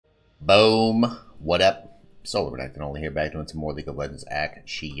Boom. What up? Solar Protected only here, back doing some more League of Legends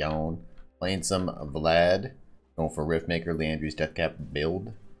action. Playing some Vlad. Going for Riftmaker, Leandry's Deathcap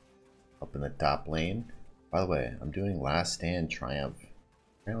build. Up in the top lane. By the way, I'm doing Last Stand Triumph.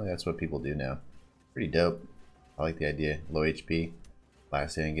 Apparently that's what people do now. Pretty dope. I like the idea. Low HP.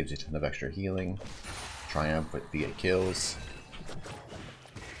 Last Stand gives you a ton of extra healing. Triumph, but you get kills.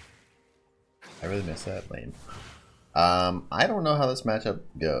 I really miss that lane. I don't know how this matchup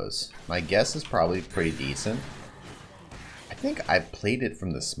goes. My guess is probably pretty decent. I think I played it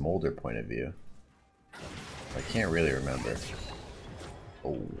from the Smolder point of view. I can't really remember.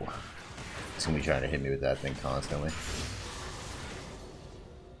 Oh. It's gonna be trying to hit me with that thing constantly.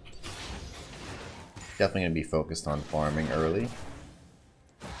 Definitely gonna be focused on farming early.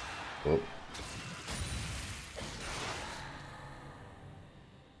 Whoop.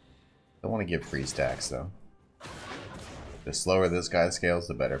 Don't want to give free stacks though. The slower this guy scales,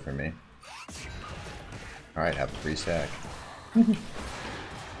 the better for me. Alright, have a free stack.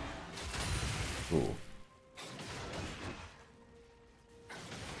 Ooh.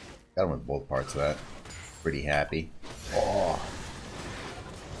 Got him with both parts of that. Pretty happy. Oh.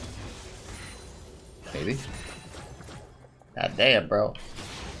 Maybe? God damn, bro.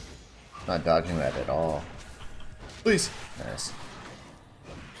 Not dodging that at all. Please. Nice.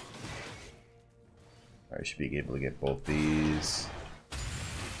 I should be able to get both these.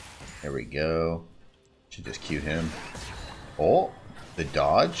 There we go. Should just cue him. Oh, the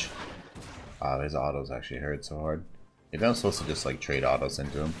dodge. Wow, his autos actually hurt so hard. Maybe I'm supposed to just like trade autos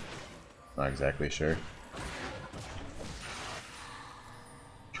into him. Not exactly sure.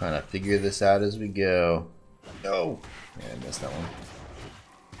 Trying to figure this out as we go. No. Yeah, I missed that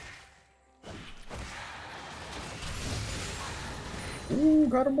one. Ooh,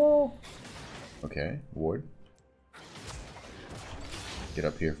 got them all. Okay, ward. Get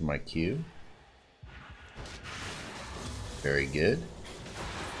up here for my Q. Very good.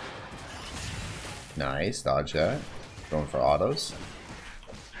 Nice, dodge that. Going for autos.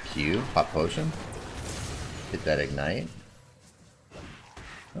 Q, pop potion. Hit that ignite.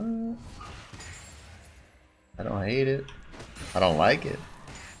 I don't hate it. I don't like it,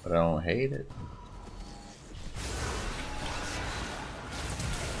 but I don't hate it.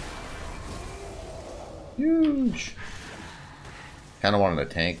 Huge. Kind of wanted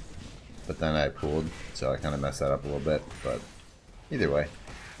to tank, but then I pulled, so I kind of messed that up a little bit. But either way,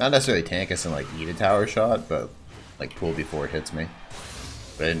 not necessarily tank us and like eat a tower shot, but like pull before it hits me.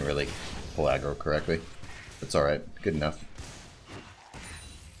 But I didn't really pull aggro correctly. It's all right, good enough.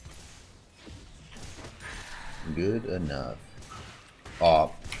 Good enough.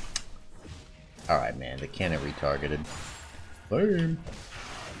 Oh, all right, man. The cannon retargeted. Boom.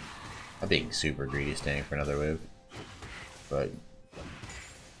 I'm being super greedy staying for another wave, but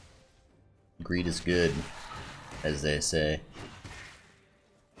greed is good, as they say.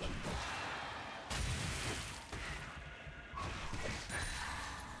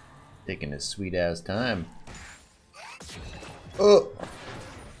 Taking his sweet ass time. Oh!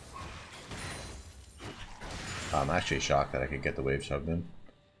 I'm actually shocked that I could get the wave shoved in.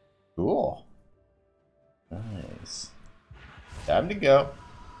 Cool. Nice. Time to go.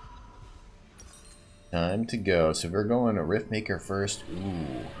 Time to go. So we're going to Riftmaker first.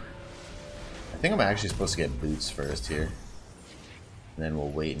 Ooh. I think I'm actually supposed to get boots first here. And then we'll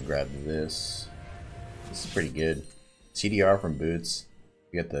wait and grab this. This is pretty good. CDR from boots.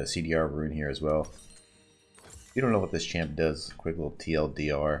 We got the CDR rune here as well. If you don't know what this champ does, quick little TLDR.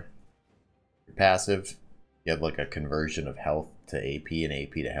 Your passive, you have like a conversion of health to AP and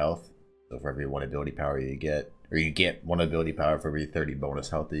AP to health. So for every 1 ability power you get, or you get 1 ability power for every 30 bonus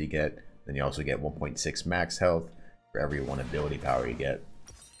health that you get. Then you also get 1.6 max health for every 1 ability power you get.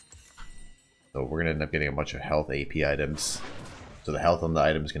 So we're going to end up getting a bunch of health AP items. So the health on the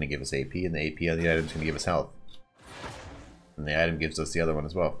item is going to give us AP, and the AP on the item is going to give us health. And the item gives us the other one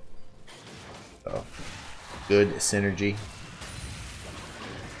as well. So, good synergy.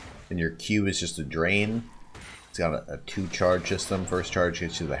 And your Q is just a drain. It's got a 2-charge system. First charge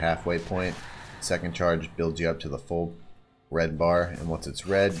gets you to the halfway point. Second charge builds you up to the full red bar. And once it's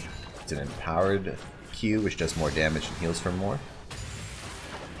red, it's an empowered Q, which does more damage and heals for more.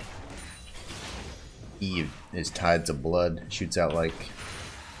 E is Tides of Blood, shoots out like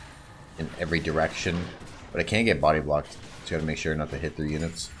in every direction, but I can't get body blocked, so you gotta make sure not to hit their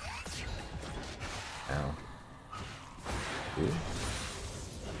units. Ow. Ooh.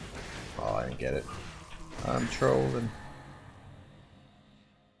 Oh, I didn't get it. I'm trolling.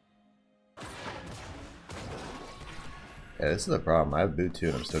 Yeah, this is the problem. I have boot 2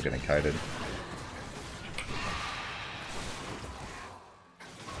 and I'm still getting kited.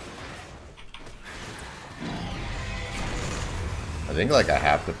 I think like I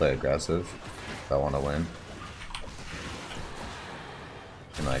have to play aggressive if I want to win.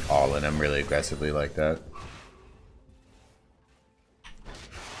 And like all in, I'm really aggressively like that.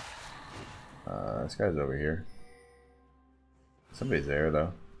 This guy's over here. Somebody's there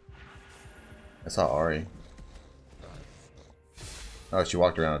though. I saw Ari. Oh, she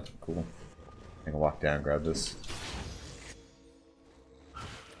walked around. Cool. I can walk down and grab this.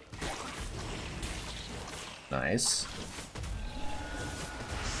 Nice.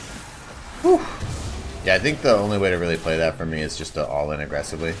 Whew. Yeah, I think the only way to really play that for me is just to all in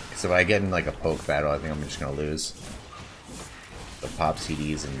aggressively. Because if I get in like a poke battle, I think I'm just gonna lose. So pop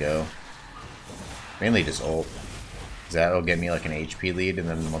CDs and go. Mainly just ult. Because that'll get me like an HP lead, and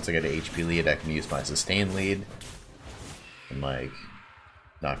then once I get an HP lead, I can use my sustain lead. And like,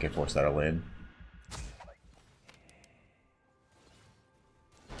 not get forced out of lane.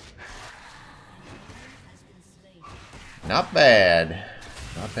 Not bad.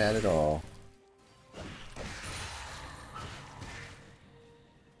 Not bad at all.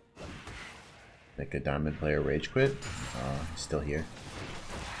 Make a diamond player rage quit. He's still here.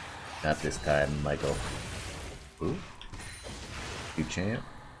 Not this time, Michael. Ooh. You champ.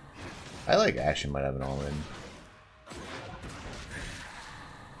 I like Ashen might have an all-in.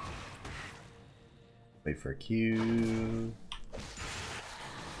 Wait for a Q.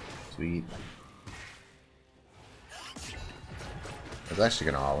 Sweet. I was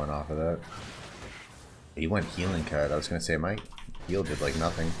actually gonna all-in off of that. He went healing cut. I was gonna say my heal did like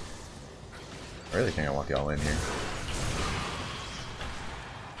nothing. I really think I want the all-in here.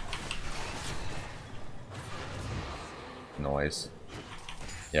 Noise.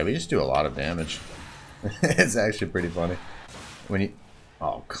 Yeah, we just do a lot of damage. It's actually pretty funny. When you...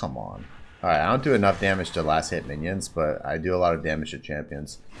 Oh, come on. Alright, I don't do enough damage to last hit minions, but I do a lot of damage to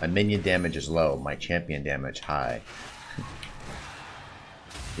champions. My minion damage is low, my champion damage high.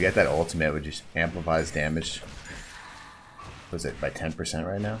 You got that ultimate which just amplifies damage. Was it by 10%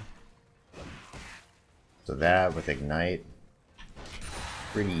 right now? So that with Ignite,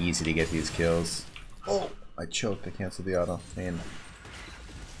 pretty easy to get these kills. Oh, I choked. I canceled the auto. Man,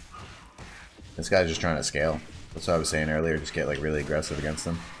 this guy's just trying to scale. That's what I was saying earlier. Just get like really aggressive against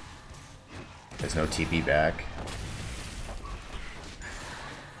them. There's no TP back.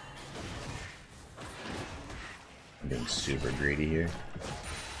 I'm being super greedy here.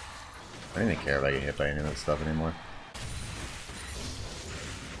 I don't even care if I get hit by any of that stuff anymore.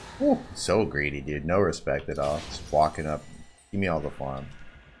 Whew, so greedy, dude. No respect at all. Just walking up. Give me all the farm.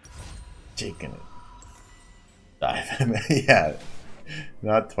 Taking it. Dive. Yeah.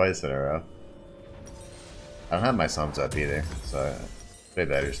 Not twice in a row. I don't have my sums up either, so it's way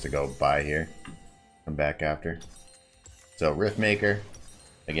better just to go buy here. Come back after. So Riftmaker,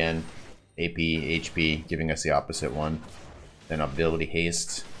 again, AP, HP, giving us the opposite one. Then ability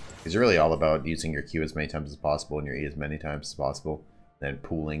haste. It's really all about using your Q as many times as possible and your E as many times as possible. Then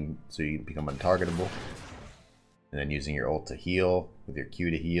pooling so you become untargetable. And then using your ult to heal, with your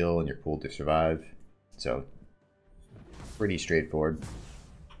Q to heal, and your pool to survive. So, pretty straightforward.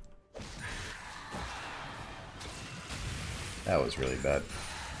 That was really bad.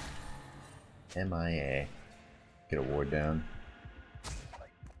 MIA. Get a ward down.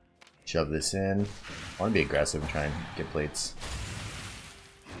 Shove this in. I want to be aggressive and try and get plates.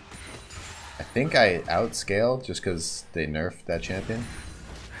 I think I outscaled just because they nerfed that champion.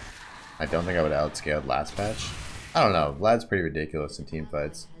 I don't think I would have outscaled last patch. I don't know. Vlad's pretty ridiculous in team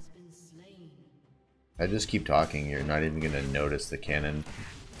fights. I just keep talking. You're not even going to notice the cannon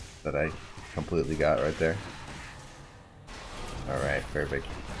that I completely got right there. Alright, perfect.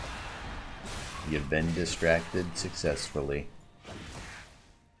 You've been distracted successfully.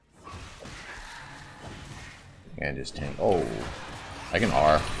 And just tank. Oh, I can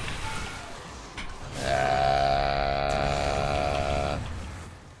R.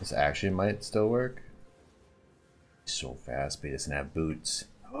 This actually might still work. He's so fast, but he doesn't have boots.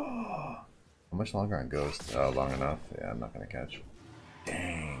 How much longer on Ghost? Oh, long enough. Yeah, I'm not gonna catch.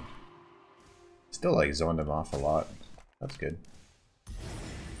 Dang. Still like zoned him off a lot. That's good.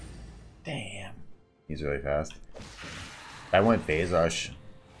 Damn. He's really fast. I went Phase Rush.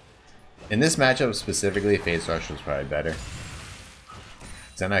 In this matchup specifically, Phase Rush was probably better.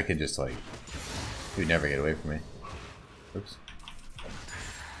 Then I could just like... He would never get away from me. Oops.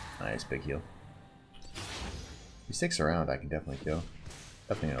 Nice, big heal. If he sticks around, I can definitely kill.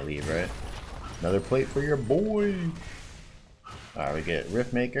 Definitely gonna leave, right? Another plate for your boy! Alright, we get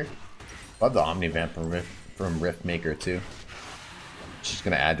Riftmaker. Love the Omnivamp from Riftmaker too. It's just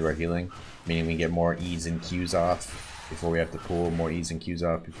gonna add to our healing. Meaning we get more E's and Q's off before we have to pull, more E's and Q's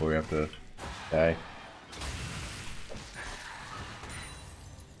off before we have to die.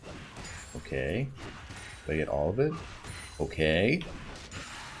 Okay. Do I get all of it? Okay.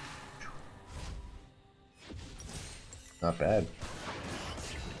 Not bad.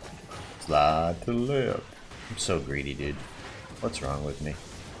 Slide to the left. I'm so greedy, dude. What's wrong with me?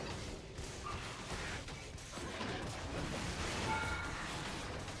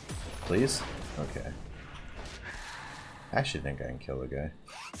 Please? Okay. I actually think I can kill the guy.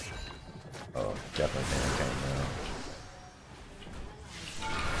 Oh, definitely think I can now.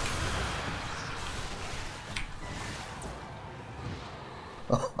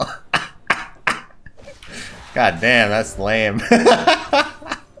 God damn, that's lame.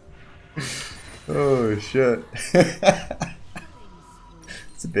 Oh shit.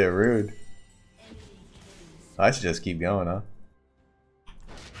 It's a bit rude. I should just keep going, huh?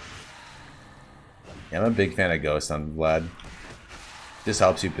 Yeah, I'm a big fan of Ghost on Vlad. Just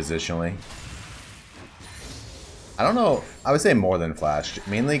helps you positionally. I don't know, I would say more than Flash,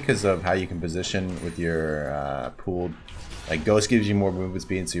 mainly because of how you can position with your pooled. Like Ghost gives you more movement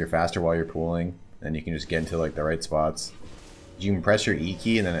speed, so you're faster while you're pooling, and you can just get into like the right spots. You can press your E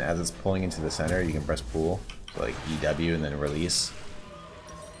key, and then as it's pulling into the center, you can press pool, so like EW and then release.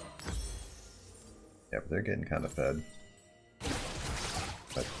 Yeah, but they're getting kind of fed.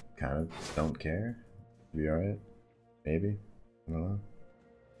 But kind of don't care. Be alright? Maybe? I don't know.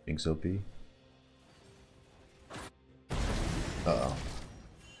 Being so OP. Uh-oh.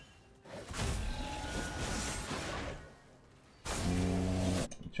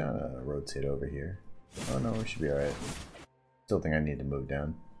 I'm trying to rotate over here. Oh no, we should be alright. Still think I need to move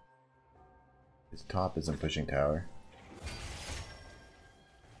down. His top isn't pushing tower.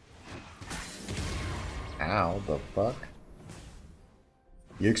 Ow, the fuck?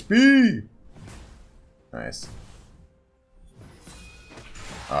 EXP! Nice.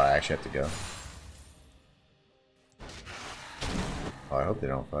 Oh, I actually have to go. Oh, I hope they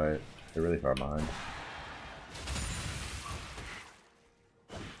don't fight. They're really far behind.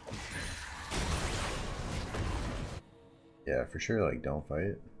 Yeah, for sure, like, don't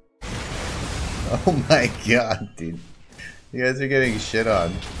fight. Oh my god, dude. You guys are getting shit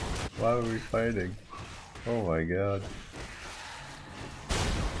on. Why are we fighting? Oh my god.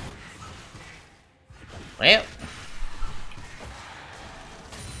 Well.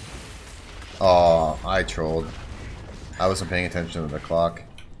 Oh, I trolled. I wasn't paying attention to the clock.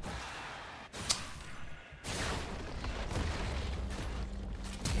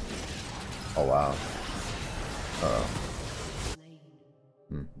 Oh wow. Uh-oh.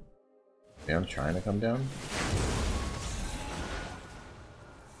 Yeah, I'm trying to come down.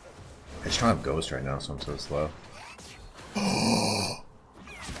 I just don't have Ghost right now, so I'm so slow.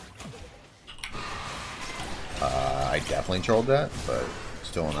 I definitely trolled that, but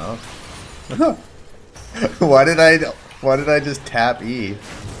still enough. Why did I just tap E?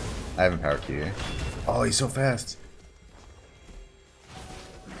 I haven't power key. Oh, he's so fast.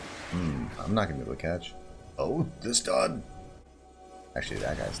 I'm not gonna be able to catch. Oh, the stun. Actually,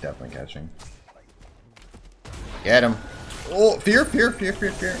 that guy's definitely catching. Get him. Oh, fear.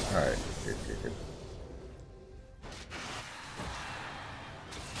 Alright, fear.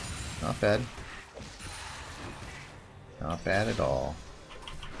 Not bad. Not bad at all.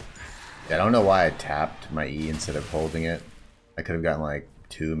 Yeah, I don't know why I tapped my E instead of holding it. I could have gotten like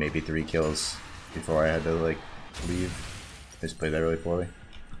 2, maybe 3 kills before I had to like leave. I just played that really poorly.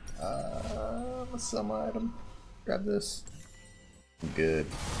 Let's sell my item. Grab this. Good.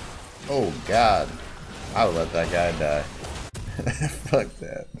 Oh god. I would let that guy die. Fuck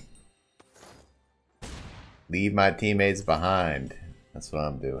that. Leave my teammates behind. That's what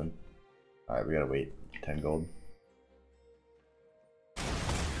I'm doing. Alright, we gotta wait. 10 gold.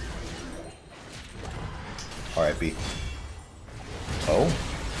 Alright, B. Oh?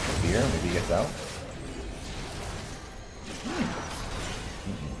 Here, maybe he gets out.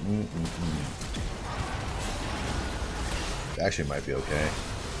 Actually might be okay.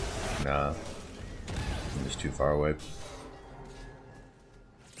 Nah. I'm just too far away.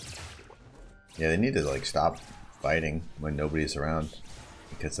 Yeah, they need to like stop fighting when nobody's around.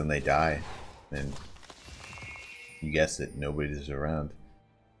 Because then they die. And you guessed it, nobody's around.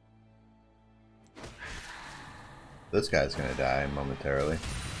 This guy's gonna die momentarily.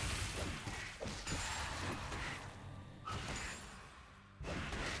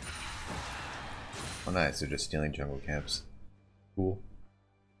 Oh nice, they're just stealing jungle camps. Cool.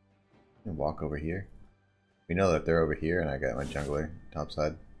 And walk over here. We know that they're over here and I got my jungler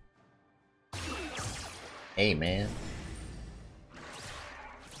topside. Hey man.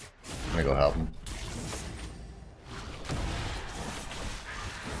 I'm gonna go help him.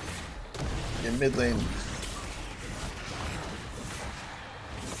 In mid lane.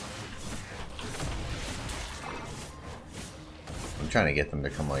 trying to get them to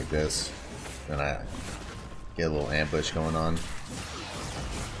come like this. Then I get a little ambush going on.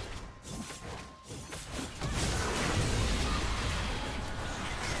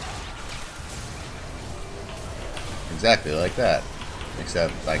 Exactly like that.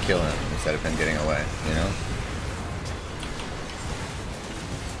 Except by killing him instead of him getting away, you know?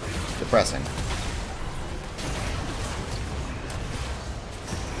 Depressing.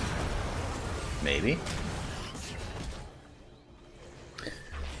 Maybe.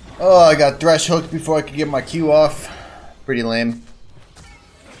 Oh, I got thresh hooked before I could get my Q off. Pretty lame.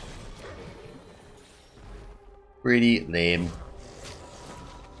 Pretty lame.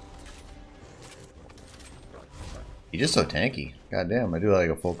 He's just so tanky. God damn, I do like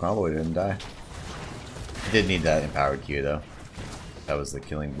a full combo, he didn't die. I did need that empowered Q though. That was the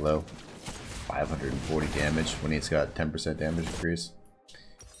killing blow. 540 damage when he's got 10% damage increase.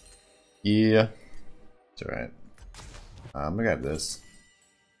 Yeah. It's alright. I'm gonna grab this.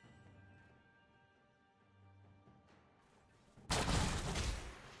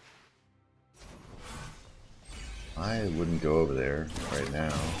 I wouldn't go over there right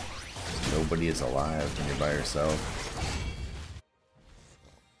now. Nobody is alive when you're by yourself.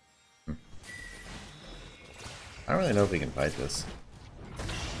 I don't really know if we can fight this.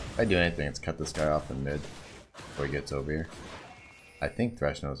 If I do anything, it's cut this guy off in mid before he gets over here. I think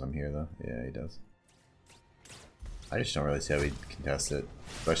Thresh knows I'm here though. Yeah, he does. I just don't really see how we contest it.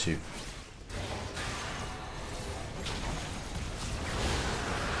 Especially...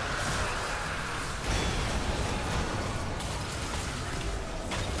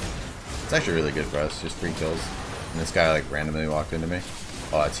 It's actually really good for us, just 3 kills. And this guy like randomly walked into me.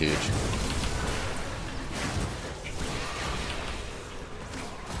 Oh, that's huge.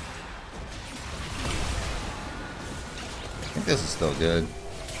 I think this is still good.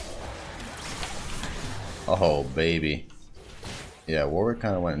 Oh, baby. Yeah, Warwick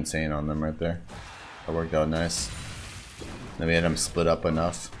kind of went insane on them right there. That worked out nice. Then we had them split up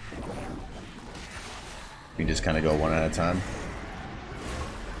enough. We just kind of go one at a time.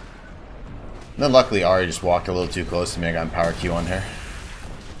 And then luckily Ari just walked a little too close to me. I got power Q on her.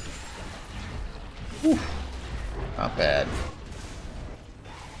 Whew. Not bad.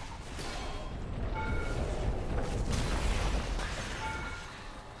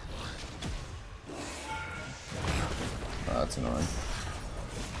 Oh, that's annoying.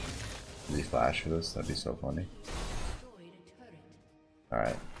 Does he flash for this? That'd be so funny.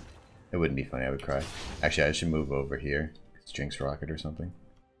 Alright. It wouldn't be funny, I would cry. Actually, I should move over here. It's Jinx Rocket or something.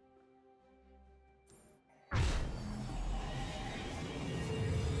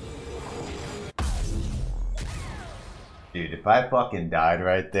 Dude, if I fucking died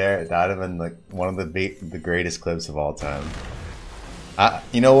right there, that would have been like one of the greatest clips of all time.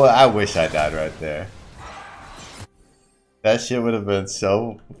 You know what? I wish I died right there. That shit would have been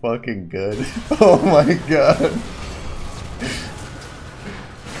so fucking good. Oh my god.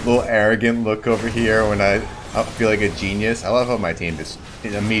 Little arrogant look over here when I feel like a genius. I love how my team just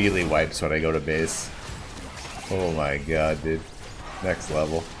immediately wipes when I go to base. Oh my god, dude. Next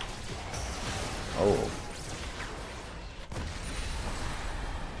level. Oh.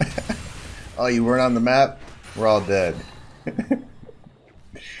 Oh, you weren't on the map? We're all dead.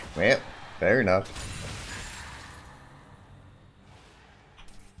 Well, fair enough.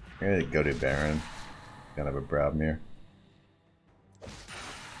 I'm gonna go to Baron. Kind of a problem here.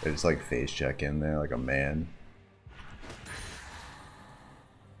 They just like face check in there like a man.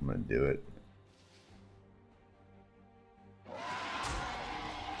 I'm gonna do it.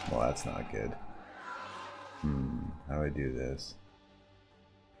 Well, that's not good. How do I do this?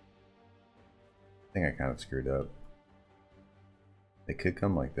 I think I kind of screwed up. It could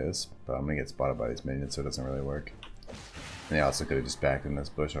come like this, but I'm gonna get spotted by these minions, so it doesn't really work. And they also could have just backed in this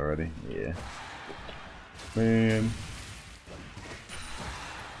bush already. Yeah. Man.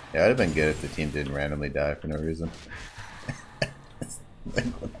 Yeah, it would have been good if the team didn't randomly die for no reason. Like,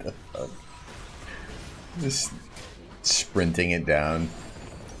 what the fuck? Just sprinting it down.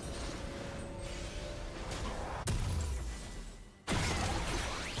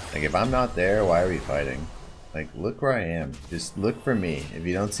 Like, if I'm not there, why are we fighting? Like, look where I am. Just look for me. If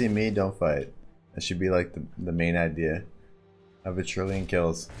you don't see me, don't fight. That should be like the main idea. I have a trillion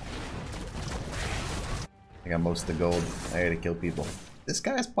kills. I got most of the gold. I gotta kill people. This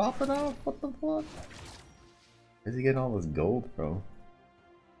guy's popping off? What the fuck? Where's he getting all this gold, bro?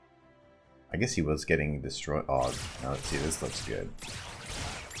 I guess he was getting destroyed. Oh, now let's see. This looks good.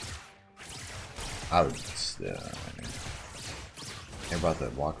 I would just... They're about to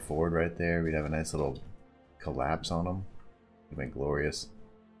walk forward right there. We'd have a nice little collapse on him. It'd been glorious.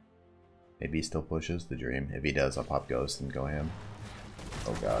 Maybe he still pushes the dream. If he does, I'll pop Ghost and go ham.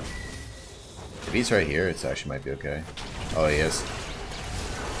 Oh god. If he's right here, it actually might be okay. Oh, he is.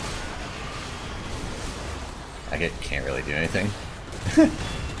 I can't really do anything.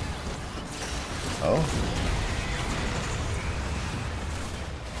 Oh.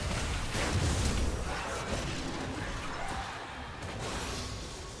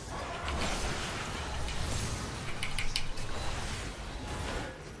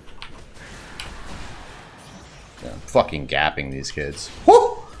 Yeah, I'm fucking gapping these kids.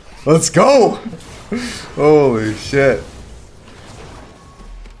 Woo! Let's go! Holy shit.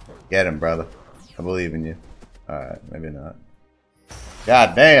 Get him, brother. I believe in you. Alright, maybe not.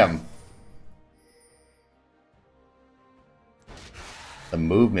 God damn! The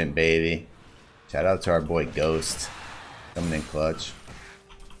movement, baby. Shout out to our boy Ghost. Coming in clutch.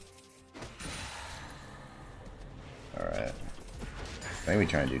 Alright. I think we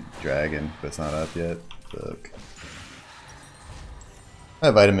try and do Dragon, but it's not up yet. Look. I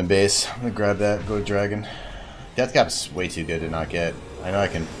have Vitamin Base. I'm gonna grab that, go Dragon. Death Cap's way too good to not get. I know I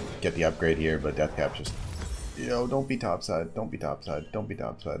can get the upgrade here, but Death Cap just... Yo, don't be topside. Don't be topside. Don't be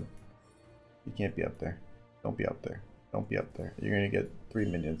topside. You can't be up there. Don't be up there. Don't be up there. You're gonna get 3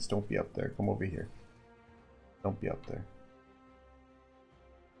 minions. Don't be up there. Come over here. Don't be up there.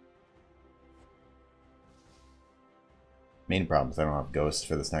 Main problem is I don't have Ghost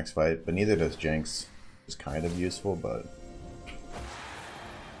for this next fight, but neither does Jinx. It's kind of useful, but...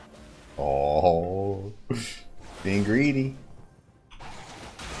 Oh, being greedy.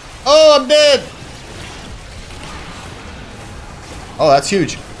 Oh, I'm dead! Oh, that's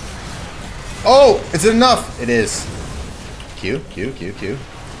huge. Oh, is it enough? It is. Q.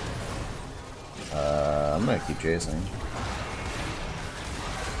 I'm gonna keep chasing.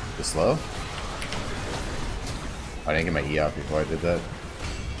 This slow? I didn't get my E off before I did that.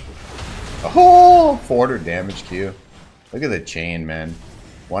 Oh, 400 damage Q. Look at the chain, man.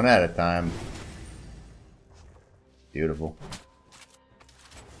 One at a time. Beautiful.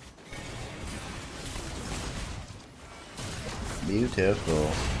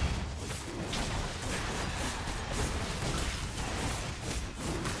 Beautiful.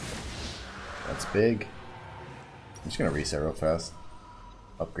 That's big. I'm just gonna reset real fast.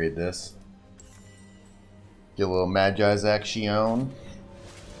 Upgrade this. Get a little Magi's action.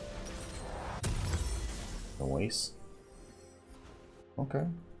 Noise. Okay.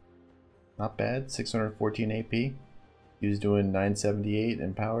 Not bad. 614 AP. He was doing 978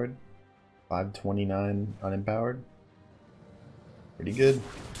 empowered. 529 unempowered. Pretty good.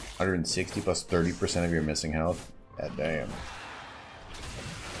 160 plus 30% of your missing health. God damn.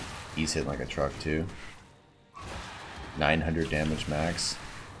 He's hitting like a truck too. 900 damage max.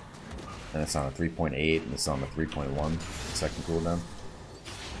 And it's on a 3.8 and it's on a 3.1 second cooldown.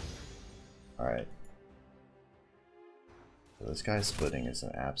 Alright. So this guy splitting is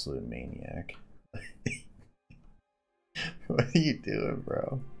an absolute maniac. What are you doing,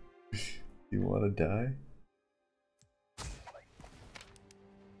 bro? You wanna die?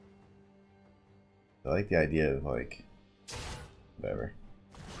 I like the idea of like, whatever.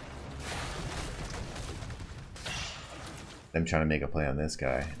 Them trying to make a play on this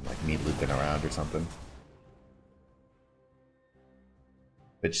guy, like me looping around or something.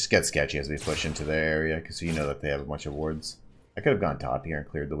 It just gets sketchy as we push into their area, because you know that they have a bunch of wards. I could have gone top here and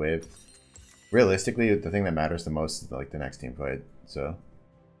cleared the wave. Realistically, the thing that matters the most is like the next team fight. So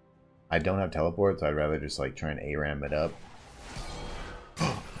I don't have teleport, so I'd rather just like try and ARAM it up.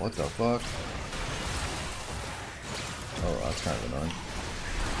 What the fuck? Oh, that's kind of annoying.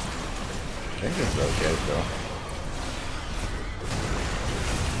 I think this is okay though.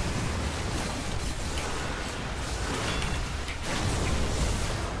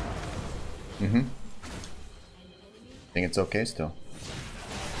 Mm-hmm. I think it's okay still.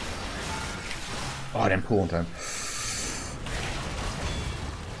 Oh, I didn't pull in time.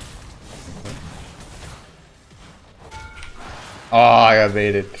 Oh, I got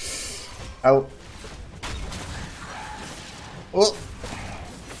baited. Out. Oh.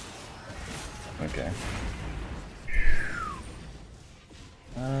 Okay.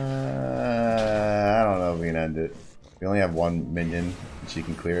 I don't know if we can end it. We only have one minion, and she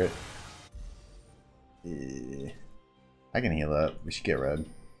can clear it. Yeah. I can heal up. We should get red.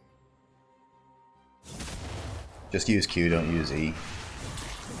 Just use Q, don't use E.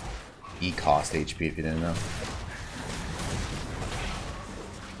 E cost HP if you didn't know.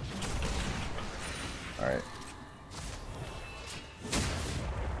 Alright.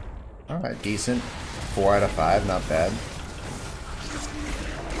 Alright, decent. 4 out of 5, not bad.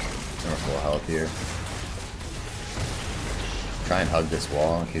 We're full health here. Try and hug this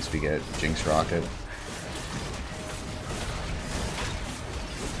wall in case we get Jinx Rocket.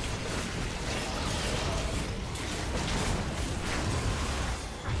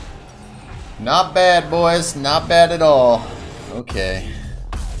 Not bad, boys. Not bad at all. Okay.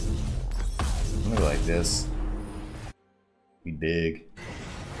 I'm gonna go like this. Be big.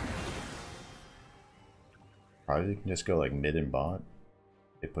 Probably can just go like mid and bot.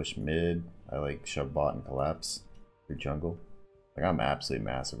 They push mid. I like shove bot and collapse through jungle. Like I'm absolutely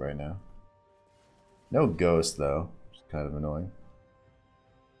massive right now. No ghost though, which is kind of annoying.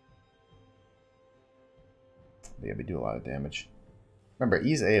 Yeah, we do a lot of damage. Remember,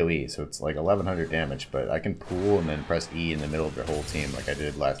 E's AoE, so it's like 1100 damage, but I can pool and then press E in the middle of their whole team like I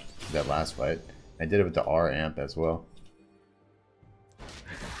did that last fight. I did it with the R amp as well.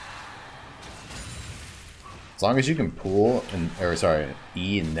 As long as you can pool, or sorry,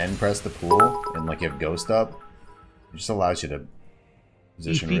 E and then press the pool, and like you have ghost up, it just allows you to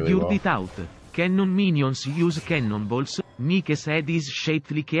position really well. Figured it out. Cannon minions use cannonballs. Mike's head is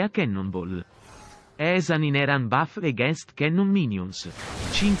shaped like a cannonball. As an inherent buff against cannon minions.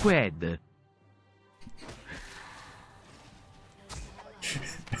 5 head.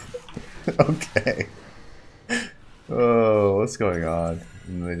 Okay. Oh, what's going on?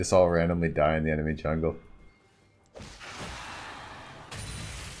 And they just all randomly die in the enemy jungle.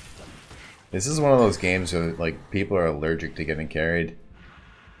 This is one of those games where like people are allergic to getting carried.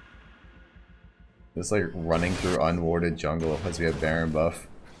 Just like running through unwarded jungle as we have Baron buff.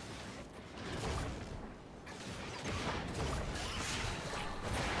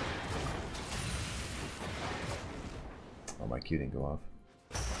 Oh, my Q didn't go off.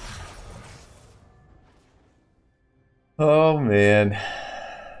 Oh man.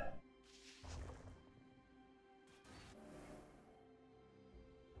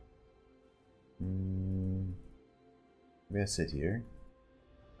 I'm gonna sit here.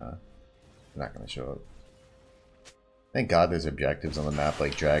 They're not gonna show up. Thank God there's objectives on the map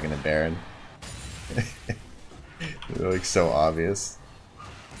like Dragon and Baron. They're like so obvious.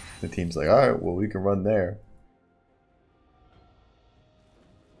 The team's like, alright, well we can run there.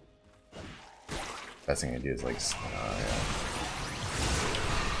 Best thing I do is like, yeah.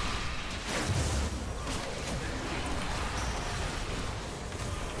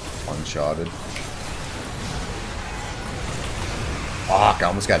 One-shotted. Fuck, I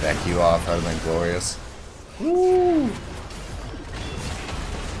almost got that Q off. That would have been glorious. Woo!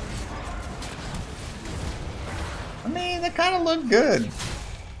 I mean, that kind of looked good.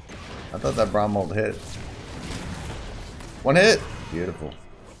 I thought that Brommold hit. One hit! Beautiful.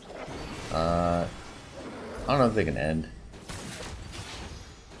 I don't know if they can end.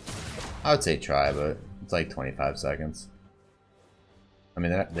 I would say try, but it's like 25 seconds. I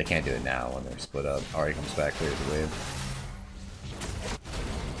mean, they can't do it now when they're split up. Already comes back, clears the wave.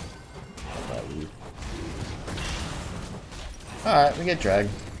 Alright, we get dragged.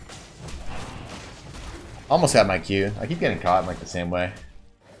 Almost had my Q. I keep getting caught in like the same way.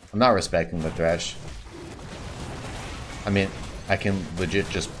 I'm not respecting the Thresh. I mean, I can legit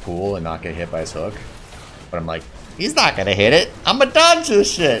just pool and not get hit by his hook. But I'm like, he's not gonna hit it. I'm gonna dodge this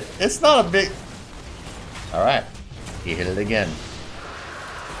shit. It's not a big... Alright. He hit it again.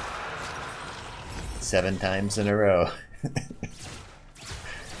 7 times in a row.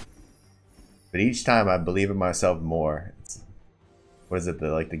 But each time I believe in myself more. What is it,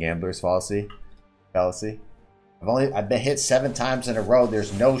 the gambler's fallacy? I've been hit 7 times in a row.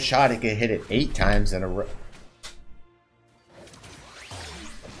 There's no shot I can hit it 8 times in a row.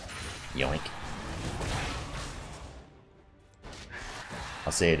 Yoink.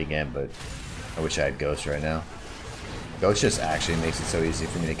 I'll say it again, but I wish I had Ghost right now. Ghost just actually makes it so easy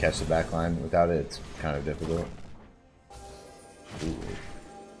for me to catch the back line. Without it, it's kind of difficult. Ooh.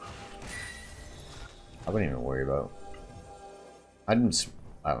 I wouldn't even worry about... I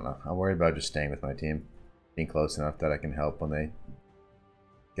don't know. I'm worried about just staying with my team. Being close enough that I can help when they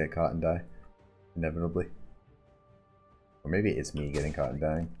get caught and die. Inevitably. Or maybe it's me getting caught and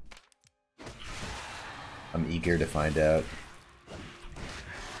dying. I'm eager to find out.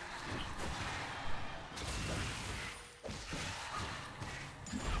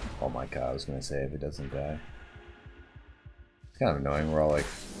 Oh my god, I was gonna say if it doesn't die. It's kind of annoying, we're all like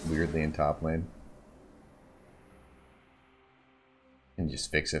weirdly in top lane. And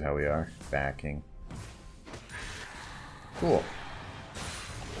just fix it how we are. Backing. Cool.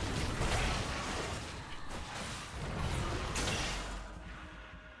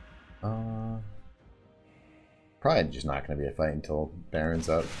 Probably just not going to be a fight until Baron's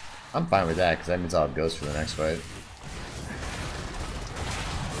up. I'm fine with that, because that means I'll have Ghost for the next fight.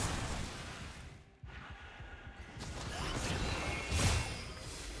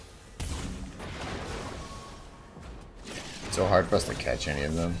 It's so hard for us to catch any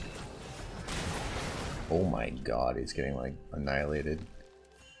of them. Oh my god, he's getting like annihilated.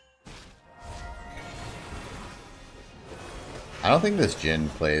 I don't think this Jhin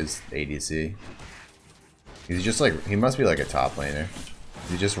plays ADC. He's just like, he must be like a top laner.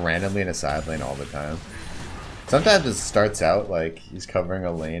 He's just randomly in a side lane all the time. Sometimes it starts out like he's covering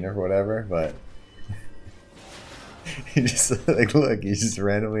a lane or whatever, but he just like, look, he's just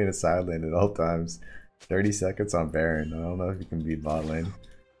randomly in a side lane at all times. 30 seconds on Baron. I don't know if he can beat bot lane.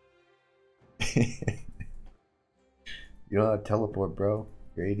 You don't have teleport, bro.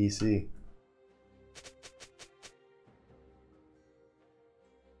 You're ADC.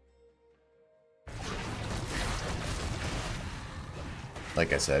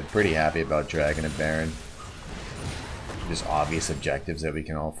 Like I said, pretty happy about Dragon and Baron. Just obvious objectives that we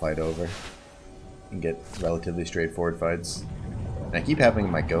can all fight over and get relatively straightforward fights. And I keep having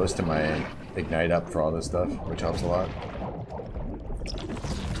my Ghost and my Ignite up for all this stuff, which helps a lot.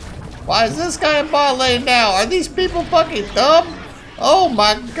 Why is this guy in bot lane now? Are these people fucking dumb? Oh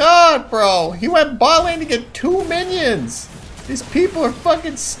my god, bro! He went bot lane to get 2 minions! These people are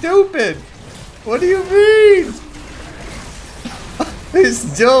fucking stupid! What do you mean?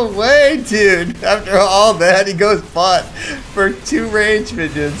 There's no way, dude! After all that, he goes bot for 2 range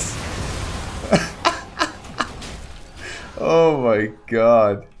minions. Oh my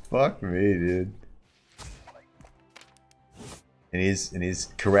god. Fuck me, dude. And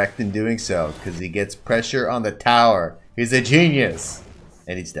he's correct in doing so, because he gets pressure on the tower. He's a genius!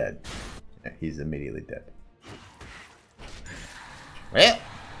 And he's dead. He's immediately dead. Well.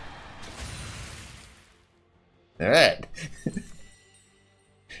 Alright.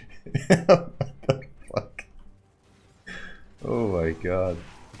 What the fuck? Oh my god.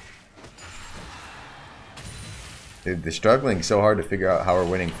 Dude, they're struggling so hard to figure out how we're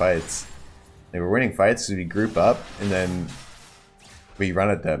winning fights. They were winning fights, so we group up, and then we run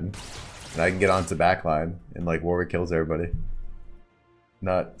at them. And I can get onto backline, and like Warwick kills everybody.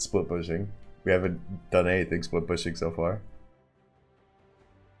 Not split pushing. We haven't done anything split pushing so far.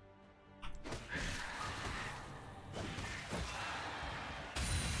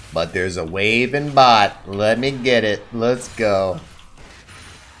 But there's a wave in bot. Let me get it. Let's go.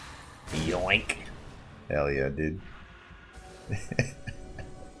 Yoink. Hell yeah, dude.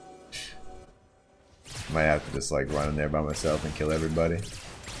 Might have to just like run in there by myself and kill everybody.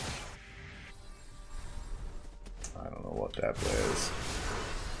 I don't know what that play is.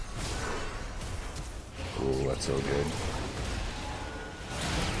 Ooh, that's so good.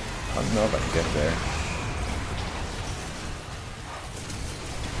 I don't know if I can get there.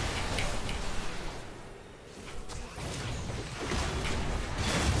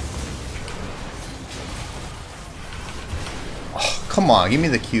 Oh, come on, give me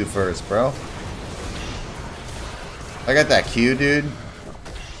the Q first, bro. I got that Q, dude.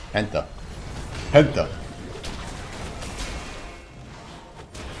 Penta. Penta.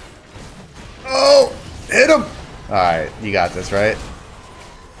 Oh! Hit him! Alright, you got this, right?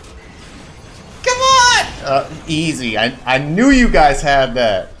 Come on! Easy. I knew you guys had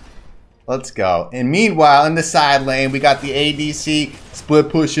that. Let's go. And meanwhile, in the side lane, we got the ADC split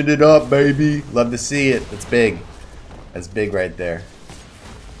pushing it up, baby. Love to see it. That's big. That's big right there.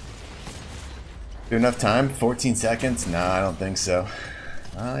 Do enough time? 14 seconds? No, I don't think so.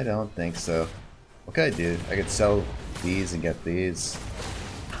 I don't think so. What could I do? I could sell these and get these.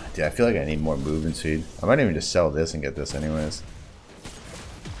 Dude, I feel like I need more movement speed. I might even just sell this and get this anyways.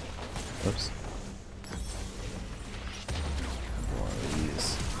 Oops. One of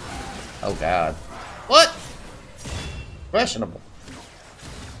these. Oh god. What? Questionable.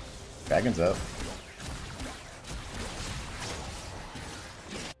 Dragon's up.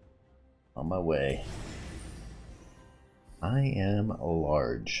 On my way. I am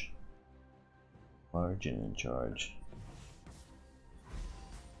large. Large and in charge.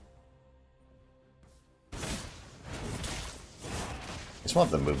 I just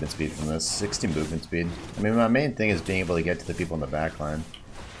want the movement speed from this. 60 movement speed. I mean, my main thing is being able to get to the people in the back line.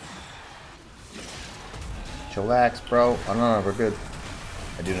 Chillax, bro. Oh no, we're good.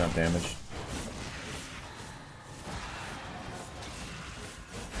 I do enough damage.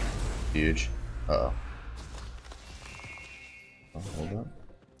 Huge. Uh-oh. Oh, hold up.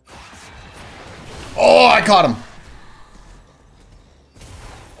 Oh, I caught him!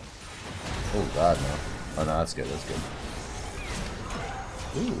 Oh god, no. Oh no, that's good, that's good.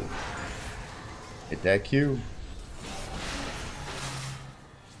 Ooh. Hit that Q.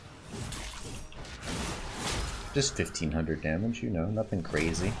 Just 1500 damage, you know, nothing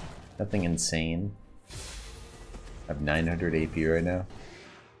crazy. Nothing insane. I have 900 AP right now.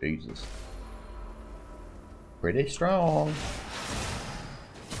 Jesus. Pretty strong.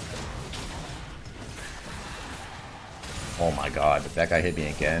 Oh my god, if that guy hit me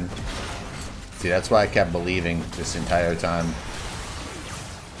again. See, that's why I kept believing this entire time.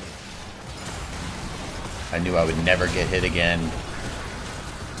 I knew I would never get hit again.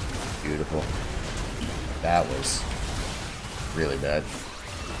 Beautiful. That was really bad.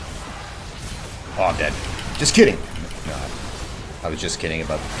 Oh, I'm dead. Just kidding. No, I was just kidding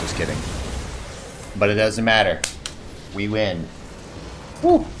about just kidding. But it doesn't matter. We win.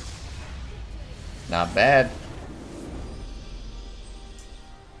 Woo! Not bad.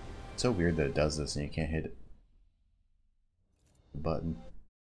 It's so weird that it does this and you can't hit the button.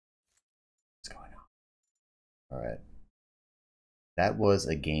 What's going on? Alright. That was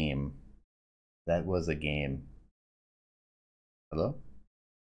a game. That was a game. Hello?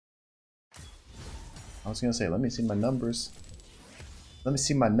 I was gonna say, let me see my numbers. Let me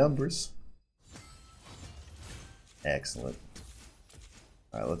see my numbers. Excellent.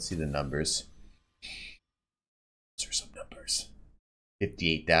 Alright, let's see the numbers. Those are some numbers.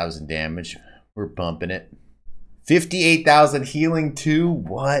 58,000 damage. We're bumping it. 58,000 healing too?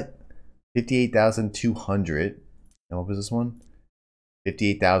 What? 58,200. And what was this one?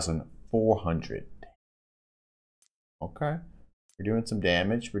 58,400. Okay. We're doing some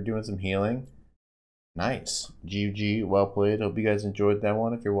damage. We're doing some healing. Nice. GG, well played. Hope you guys enjoyed that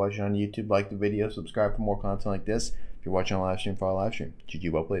one. If you're watching on YouTube, like the video, subscribe for more content like this. If you're watching on live stream, follow live stream.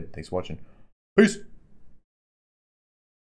 GG, well played. Thanks for watching. Peace.